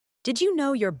Did you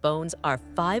know your bones are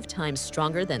 5 times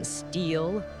stronger than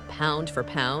steel, pound for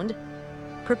pound?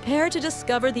 Prepare to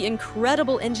discover the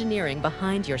incredible engineering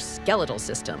behind your skeletal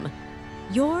system.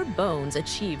 Your bones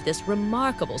achieve this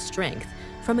remarkable strength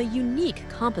from a unique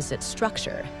composite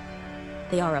structure.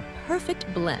 They are a perfect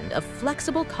blend of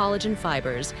flexible collagen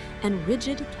fibers and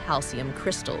rigid calcium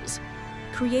crystals,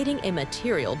 creating a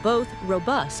material both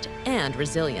robust and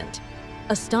resilient.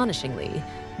 Astonishingly,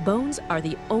 bones are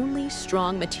the only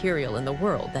strong material in the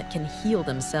world that can heal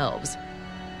themselves.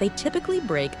 They typically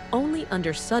break only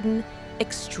under sudden,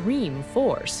 extreme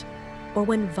force, or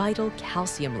when vital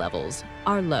calcium levels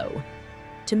are low.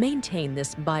 To maintain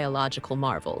this biological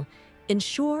marvel,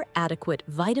 ensure adequate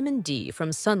vitamin D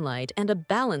from sunlight and a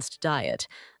balanced diet,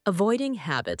 avoiding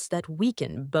habits that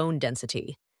weaken bone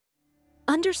density.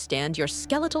 Understand your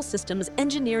skeletal system's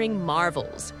engineering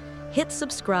marvels. Hit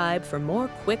subscribe for more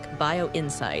quick bio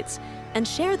insights and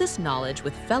share this knowledge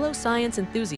with fellow science enthusiasts.